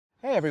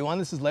Hey everyone,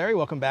 this is Larry.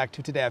 Welcome back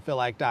to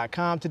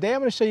TodayIFeelLike.com. Today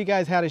I'm going to show you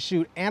guys how to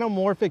shoot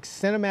anamorphic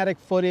cinematic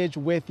footage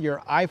with your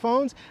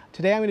iPhones.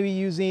 Today I'm going to be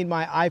using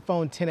my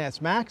iPhone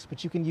XS Max,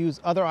 but you can use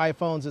other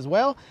iPhones as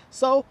well.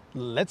 So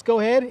let's go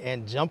ahead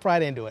and jump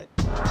right into it.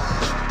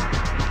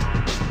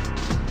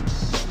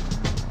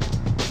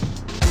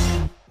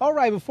 All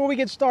right, before we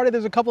get started,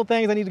 there's a couple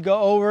things I need to go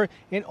over.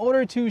 In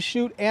order to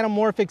shoot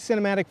anamorphic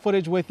cinematic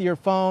footage with your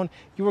phone,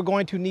 you are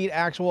going to need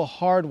actual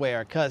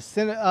hardware because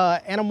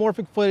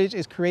anamorphic footage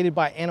is created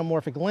by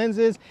anamorphic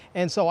lenses.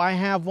 And so I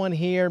have one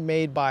here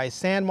made by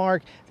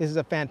SandMarc. This is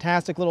a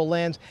fantastic little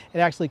lens. It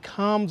actually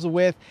comes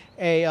with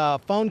a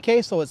phone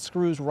case, so it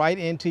screws right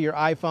into your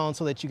iPhone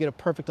so that you get a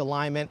perfect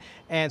alignment.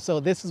 And so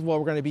this is what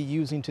we're going to be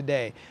using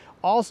today.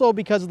 Also,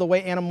 because of the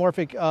way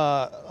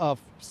anamorphic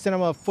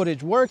cinema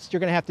footage works, you're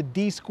gonna have to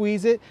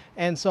de-squeeze it.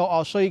 And so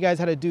I'll show you guys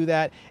how to do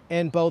that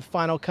in both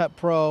Final Cut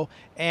Pro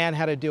and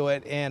how to do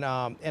it in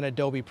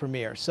Adobe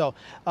Premiere. So,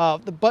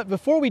 but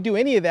before we do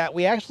any of that,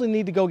 we actually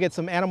need to go get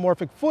some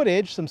anamorphic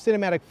footage, some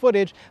cinematic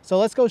footage. So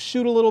let's go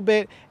shoot a little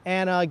bit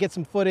and get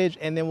some footage,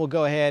 and then we'll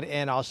go ahead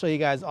and I'll show you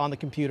guys on the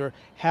computer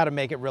how to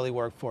make it really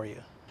work for you.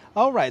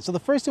 All right, so the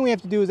first thing we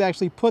have to do is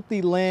actually put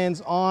the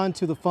lens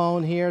onto the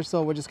phone here.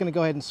 So we're just gonna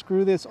go ahead and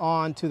screw this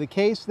onto the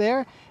case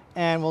there,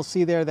 and we'll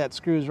see there that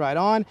screws right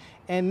on.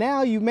 And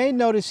now you may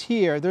notice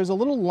here, there's a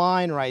little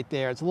line right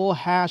there. It's a little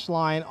hash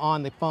line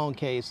on the phone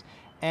case.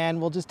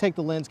 And we'll just take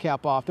the lens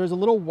cap off. There's a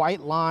little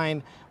white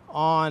line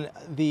on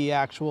the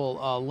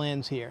actual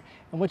lens here.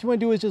 And what you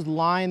want to do is just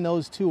line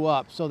those two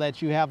up so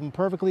that you have them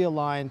perfectly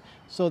aligned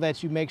so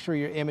that you make sure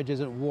your image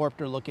isn't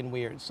warped or looking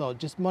weird. So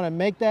just want to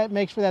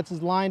make sure that's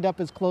as lined up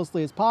as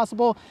closely as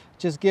possible.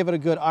 Just give it a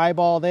good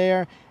eyeball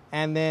there,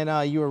 and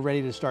then you are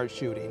ready to start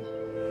shooting.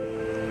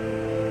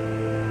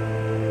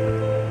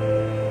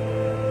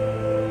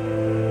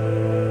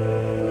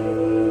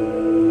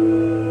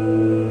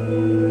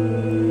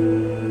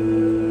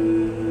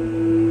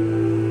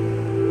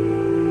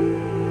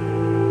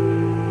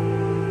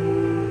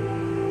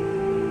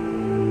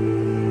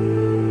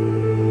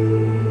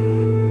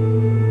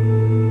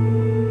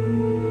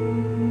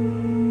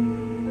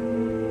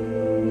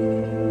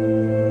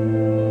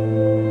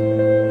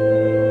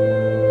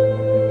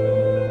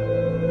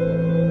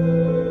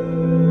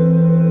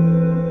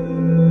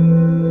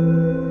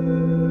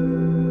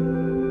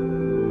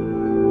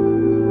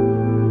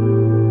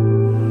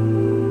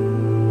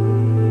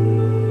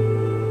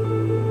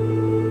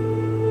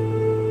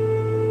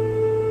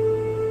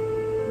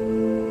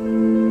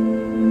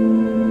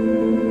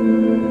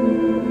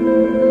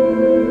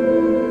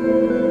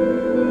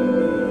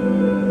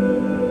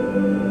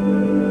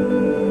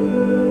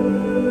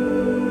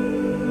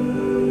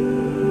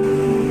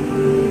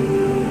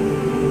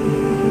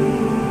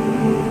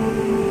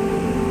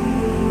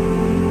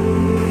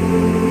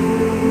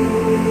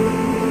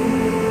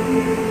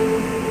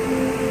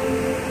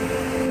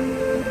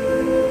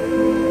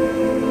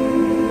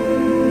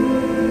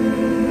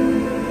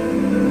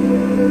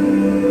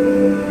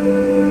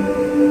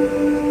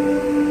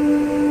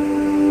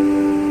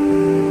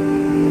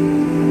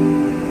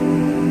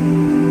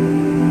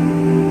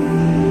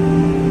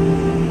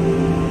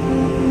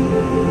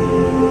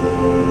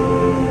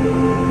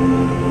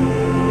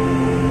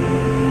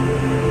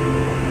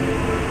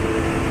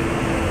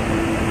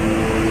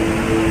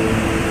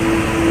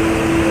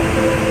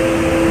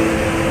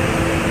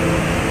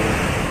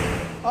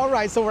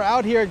 So we're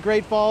out here at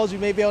Great Falls. You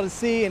may be able to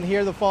see and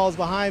hear the falls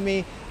behind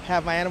me.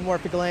 Have my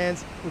anamorphic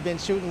lens. We've been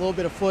shooting a little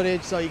bit of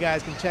footage so you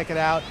guys can check it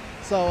out.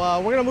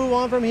 So we're gonna move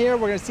on from here.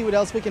 We're gonna see what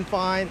else we can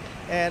find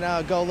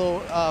and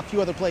go a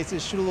few other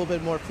places, shoot a little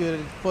bit more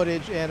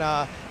footage, and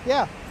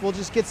yeah, we'll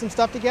just get some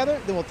stuff together.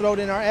 Then we'll throw it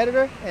in our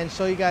editor and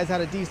show you guys how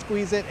to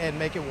de-squeeze it and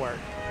make it work.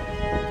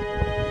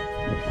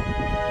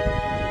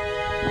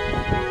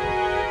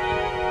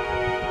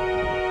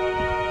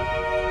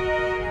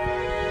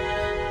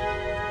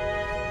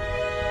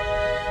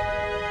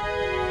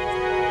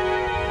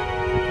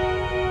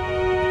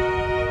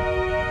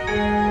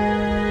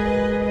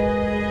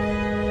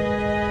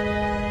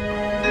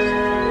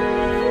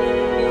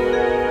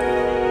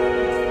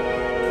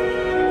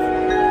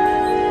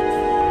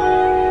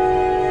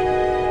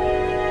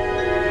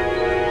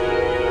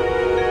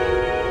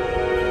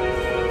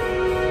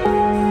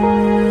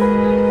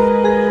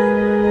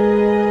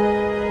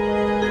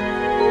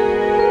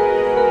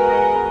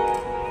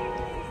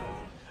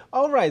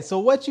 Alright, so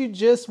what you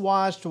just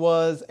watched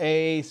was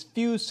a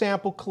few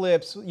sample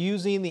clips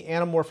using the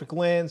anamorphic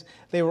lens.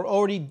 They were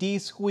already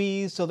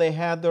de-squeezed, so they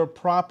had their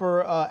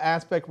proper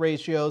aspect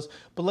ratios.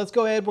 But let's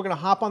go ahead, we're going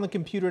to hop on the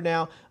computer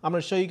now. I'm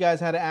going to show you guys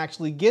how to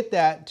actually get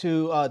that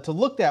to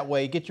look that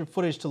way, get your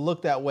footage to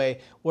look that way,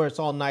 where it's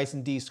all nice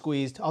and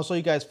de-squeezed. I'll show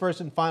you guys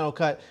first in Final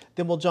Cut,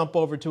 then we'll jump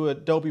over to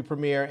Adobe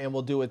Premiere and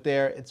we'll do it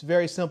there. It's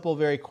very simple,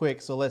 very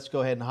quick, so let's go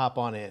ahead and hop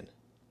on in.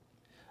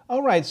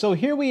 All right, so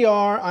here we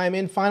are. I'm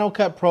in Final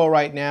Cut Pro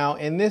right now,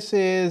 and this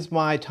is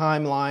my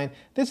timeline.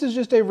 This is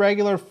just a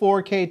regular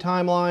 4K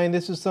timeline.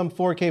 This is some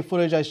 4K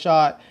footage I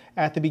shot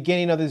at the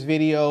beginning of this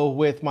video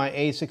with my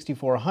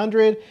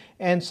A6400.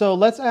 And so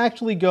let's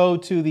actually go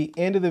to the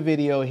end of the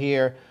video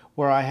here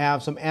where I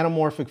have some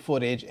anamorphic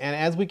footage, and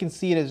as we can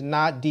see, it is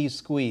not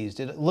desqueezed.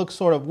 It looks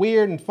sort of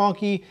weird and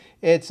funky.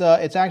 It's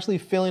actually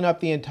filling up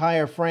the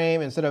entire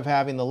frame instead of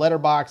having the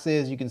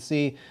letterboxes. You can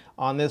see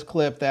on this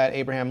clip that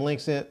Abraham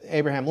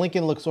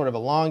Lincoln looks sort of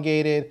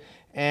elongated,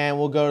 and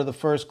we'll go to the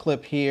first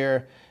clip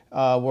here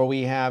where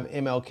we have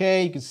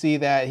MLK. You can see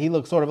that he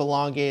looks sort of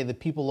elongated, the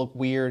people look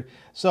weird.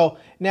 So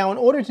now in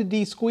order to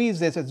desqueeze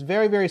this, it's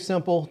very, very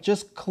simple.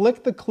 Just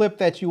click the clip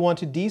that you want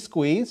to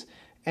desqueeze,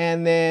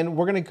 and then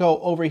we're gonna go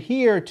over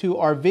here to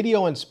our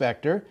video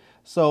inspector.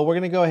 So we're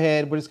gonna go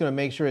ahead, we're just gonna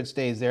make sure it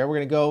stays there. We're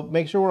gonna go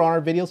make sure we're on our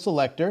video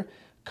selector.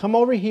 Come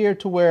over here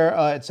to where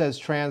it says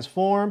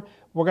transform.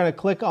 We're gonna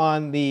click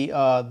on the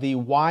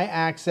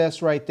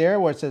Y-axis right there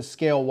where it says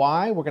scale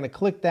Y. We're gonna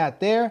click that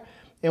there,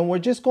 and we're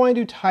just going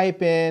to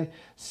type in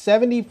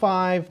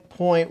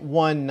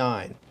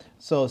 75.19.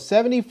 So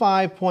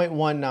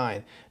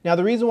 75.19. Now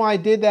the reason why I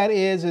did that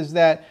is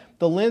that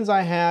the lens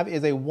I have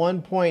is a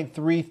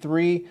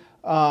 1.33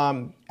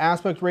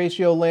 aspect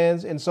ratio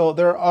lens, and so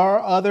there are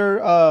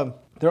other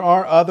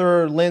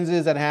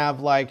lenses that have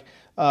like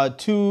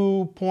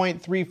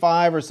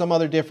 2.35 or some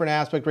other different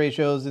aspect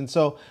ratios, and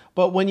so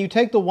but when you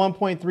take the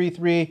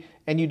 1.33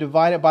 and you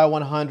divide it by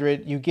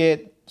 100, you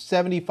get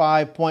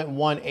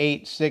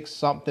 75.186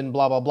 something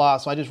blah blah blah.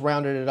 So I just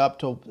rounded it up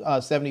to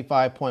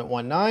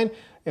 75.19,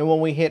 and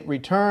when we hit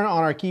return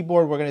on our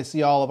keyboard, we're going to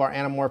see all of our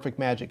anamorphic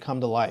magic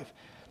come to life.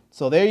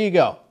 So there you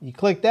go. You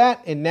click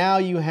that, and now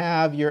you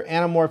have your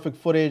anamorphic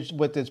footage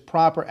with its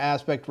proper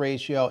aspect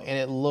ratio, and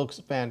it looks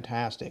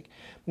fantastic.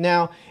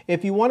 Now,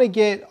 if you want to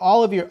get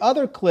all of your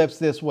other clips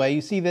this way,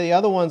 you see the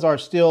other ones are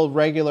still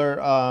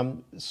regular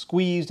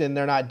squeezed and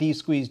they're not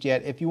desqueezed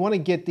yet. If you want to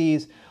get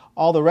these,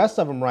 all the rest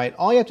of them right,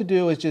 all you have to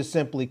do is just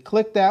simply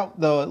click that,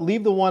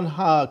 leave the one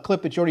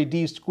clip that you already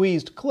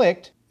desqueezed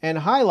clicked and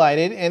highlight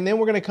it, and then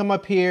we're going to come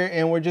up here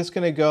and we're just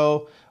going to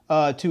go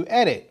to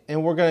edit,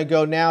 and we're going to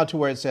go now to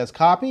where it says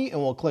copy,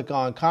 and we'll click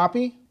on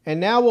copy. And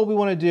now what we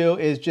want to do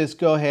is just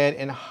go ahead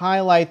and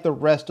highlight the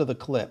rest of the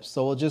clips.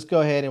 So we'll just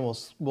go ahead and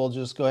we'll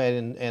just go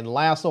ahead and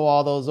lasso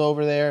all those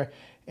over there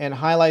and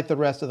highlight the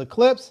rest of the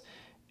clips.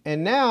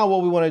 And now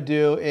what we want to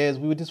do is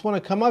we just want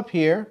to come up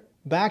here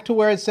back to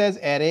where it says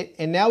edit,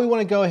 and now we want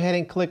to go ahead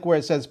and click where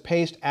it says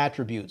paste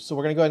attributes. So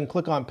we're going to go ahead and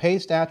click on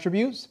paste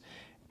attributes.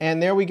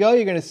 And there we go.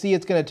 You're going to see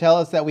it's going to tell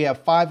us that we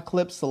have 5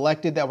 clips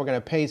selected that we're going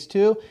to paste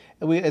to.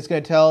 It's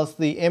going to tell us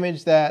the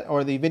image that,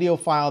 or the video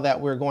file that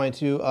we're going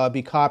to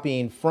be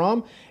copying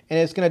from. And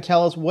it's going to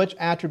tell us which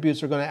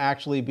attributes are going to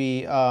actually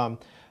be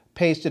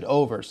pasted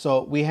over.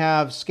 So we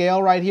have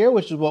scale right here,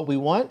 which is what we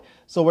want.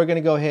 So we're going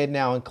to go ahead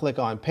now and click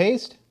on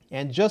paste.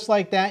 And just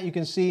like that, you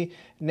can see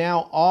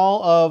now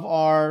all of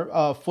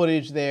our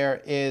footage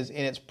there is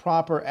in its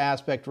proper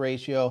aspect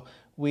ratio.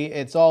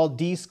 It's all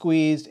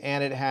desqueezed,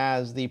 and it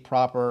has the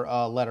proper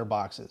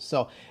letterboxes.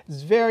 So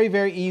it's very,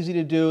 very easy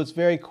to do. It's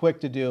very quick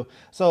to do.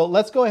 So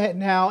let's go ahead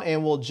now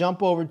and we'll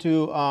jump over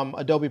to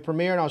Adobe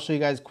Premiere, and I'll show you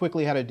guys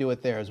quickly how to do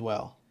it there as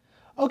well.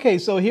 Okay,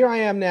 so here I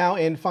am now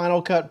in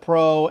Final Cut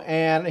Pro,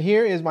 and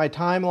here is my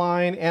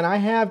timeline, and I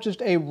have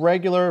just a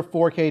regular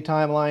 4K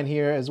timeline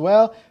here as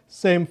well.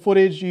 Same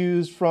footage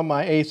used from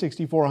my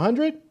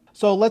A6400.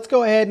 So let's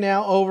go ahead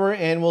now over,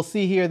 and we'll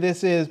see here,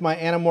 this is my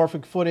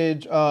anamorphic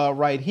footage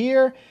right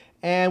here,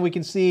 and we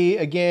can see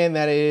again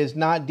that it is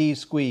not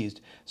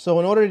desqueezed.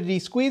 So in order to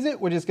desqueeze it,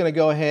 we're just going to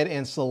go ahead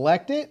and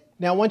select it.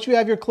 Now once you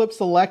have your clip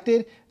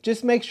selected,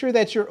 just make sure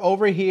that you're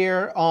over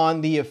here on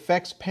the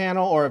effects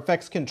panel or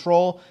effects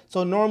control.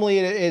 So normally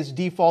it is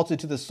defaulted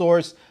to the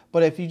source,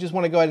 but if you just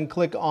want to go ahead and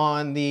click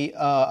on the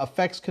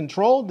effects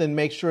control, then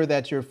make sure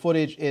that your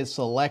footage is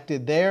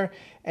selected there.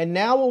 And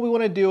now what we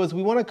want to do is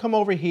we want to come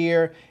over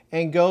here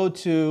and go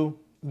to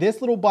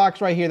this little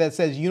box right here that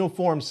says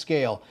uniform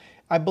scale.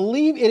 I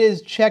believe it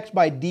is checked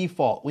by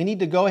default. We need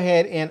to go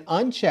ahead and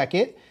uncheck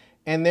it.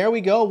 And there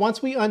we go.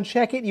 Once we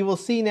uncheck it, you will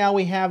see now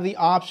we have the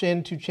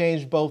option to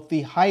change both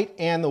the height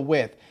and the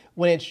width.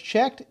 When it's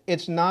checked,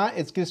 it's not.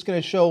 It's just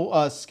going to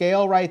show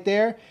scale right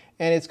there,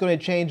 and it's going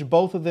to change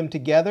both of them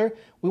together.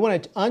 We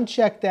want to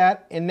uncheck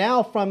that, and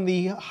now from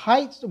the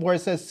height where it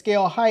says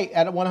scale height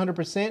at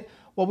 100%,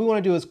 what we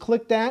want to do is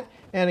click that,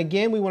 and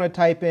again we want to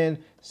type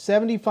in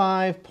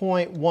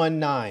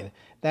 75.19.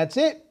 That's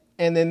it,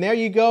 and then there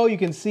you go. You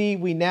can see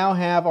we now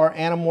have our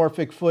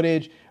anamorphic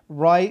footage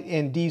right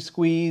and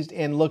desqueezed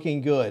and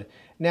looking good.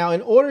 Now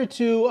in order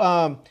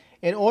to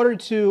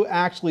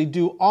actually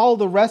do all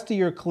the rest of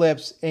your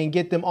clips and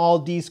get them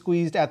all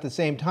desqueezed at the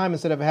same time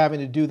instead of having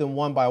to do them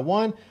one by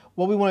one,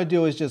 what we want to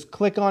do is just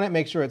click on it,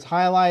 make sure it's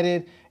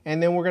highlighted,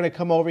 and then we're going to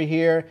come over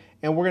here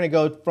and we're going to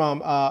go from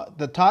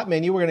the top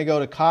menu, we're going to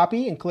go to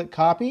copy and click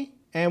copy.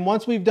 And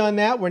once we've done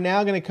that, we're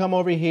now going to come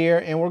over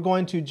here and we're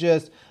going to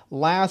just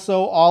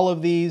lasso all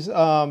of these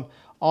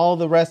all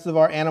the rest of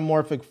our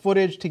anamorphic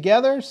footage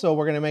together. So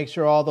we're going to make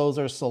sure all those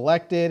are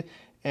selected,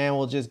 and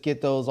we'll just get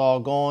those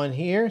all going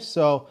here.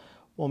 So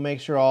We'll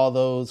make sure all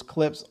those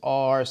clips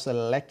are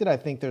selected. I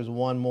think there's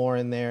one more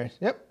in there.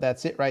 Yep,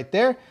 that's it right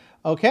there.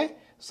 Okay,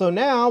 so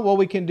now what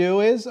we can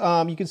do is,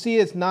 you can see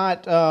it's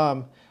not,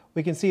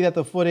 we can see that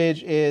the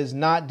footage is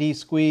not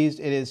desqueezed.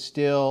 It is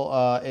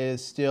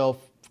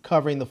still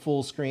covering the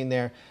full screen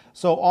there.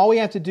 So all we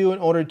have to do in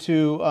order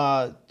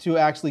to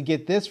actually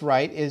get this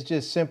right is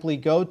just simply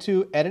go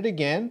to Edit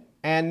Again.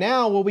 And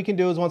now what we can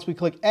do is once we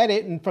click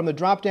Edit, and from the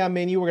drop-down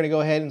menu, we're going to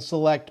go ahead and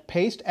select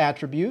Paste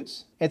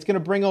Attributes. It's going to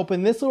bring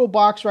open this little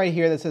box right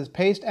here that says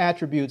Paste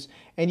Attributes.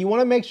 And you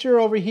want to make sure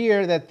over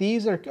here that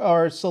these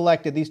are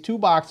selected, these two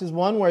boxes,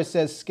 one where it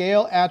says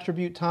Scale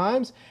Attribute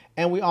Times,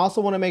 and we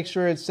also want to make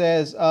sure it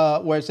says,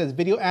 where it says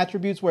Video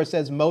Attributes, where it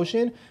says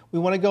Motion, we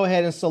want to go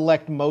ahead and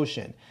select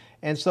Motion.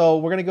 And so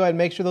we're going to go ahead and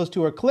make sure those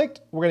two are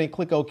clicked. We're going to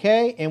click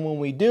OK, and when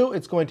we do,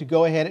 it's going to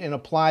go ahead and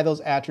apply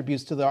those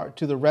attributes to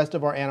the rest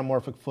of our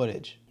anamorphic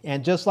footage.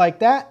 And just like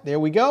that, there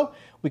we go.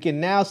 We can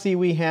now see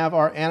we have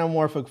our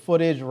anamorphic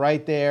footage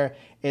right there.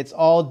 It's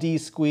all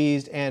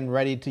desqueezed and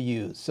ready to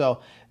use. So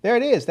there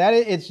it is.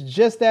 It's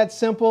just that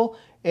simple.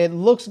 It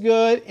looks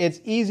good. It's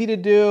easy to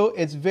do.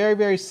 It's very,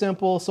 very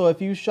simple. So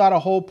if you shot a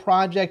whole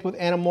project with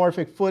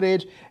anamorphic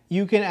footage,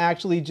 you can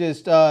actually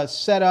just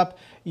set up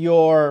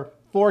your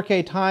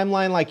 4K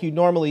timeline like you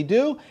normally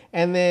do,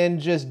 and then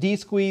just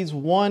desqueeze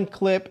one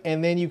clip,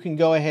 and then you can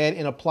go ahead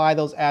and apply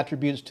those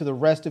attributes to the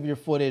rest of your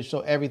footage so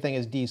everything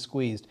is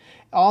desqueezed.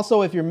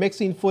 Also, if you're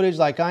mixing footage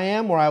like I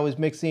am, where I was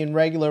mixing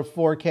regular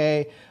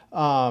 4K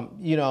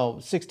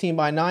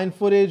 16:9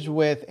 footage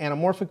with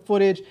anamorphic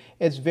footage,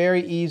 it's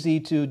very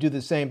easy to do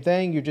the same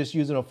thing. You're just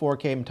using a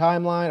 4K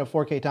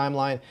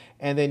timeline,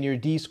 and then you're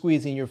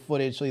desqueezing your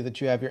footage so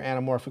that you have your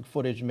anamorphic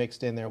footage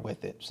mixed in there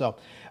with it. So,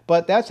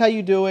 but that's how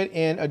you do it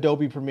in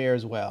Adobe Premiere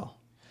as well.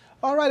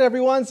 All right,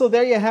 everyone, so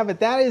there you have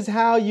it. That is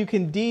how you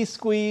can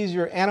desqueeze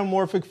your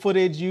anamorphic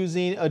footage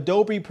using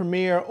Adobe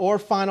Premiere or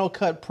Final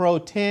Cut Pro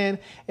 10.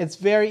 It's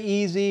very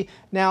easy.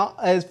 Now,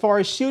 as far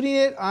as shooting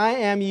it, I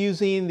am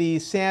using the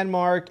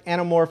SandMarc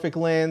Anamorphic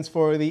Lens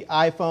for the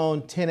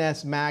iPhone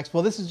XS Max.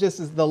 Well, this is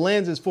just, the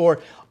lens is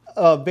for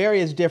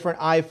various different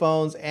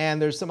iPhones,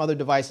 and there's some other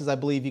devices I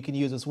believe you can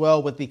use as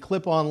well with the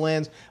clip-on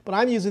lens, but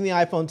I'm using the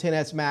iPhone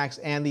XS Max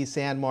and the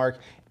SandMarc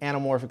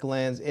Anamorphic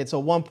Lens. It's a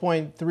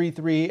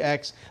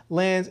 1.33x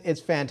lens. It's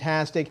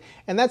fantastic,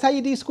 and that's how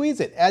you desqueeze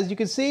it. As you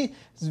can see,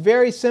 it's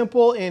very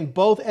simple in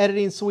both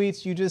editing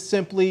suites. You just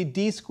simply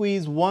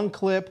desqueeze one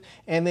clip,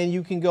 and then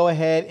you can go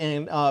ahead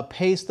and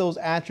paste those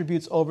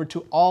attributes over to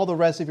all the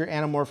rest of your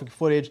anamorphic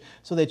footage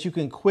so that you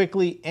can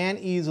quickly and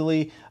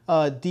easily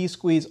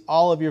desqueeze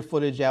all of your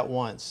footage at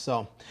once.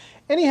 So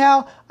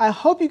anyhow, I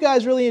hope you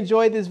guys really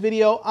enjoyed this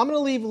video. I'm going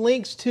to leave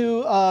links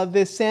to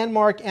this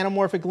SandMarc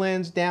Anamorphic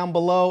Lens down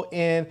below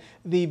in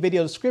the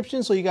video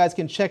description so you guys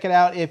can check it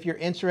out if you're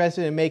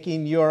interested in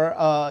making your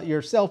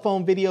cell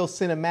phone video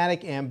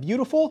cinematic and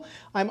beautiful.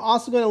 I'm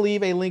also going to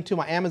leave a link to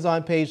my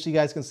Amazon page so you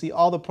guys can see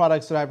all the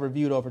products that I've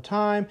reviewed over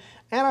time.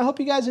 And I hope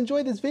you guys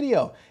enjoyed this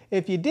video.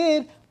 If you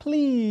did,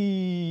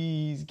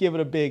 please give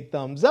it a big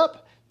thumbs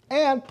up,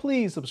 and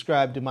please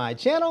subscribe to my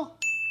channel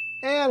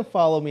and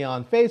follow me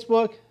on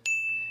Facebook.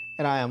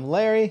 And I am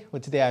Larry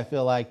with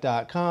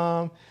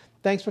TodayIFeelLike.com.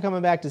 Thanks for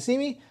coming back to see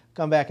me.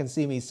 Come back and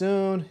see me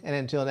soon. And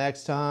until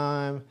next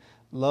time,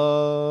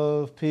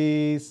 love,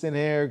 peace, and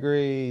hair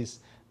grease.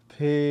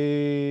 Peace.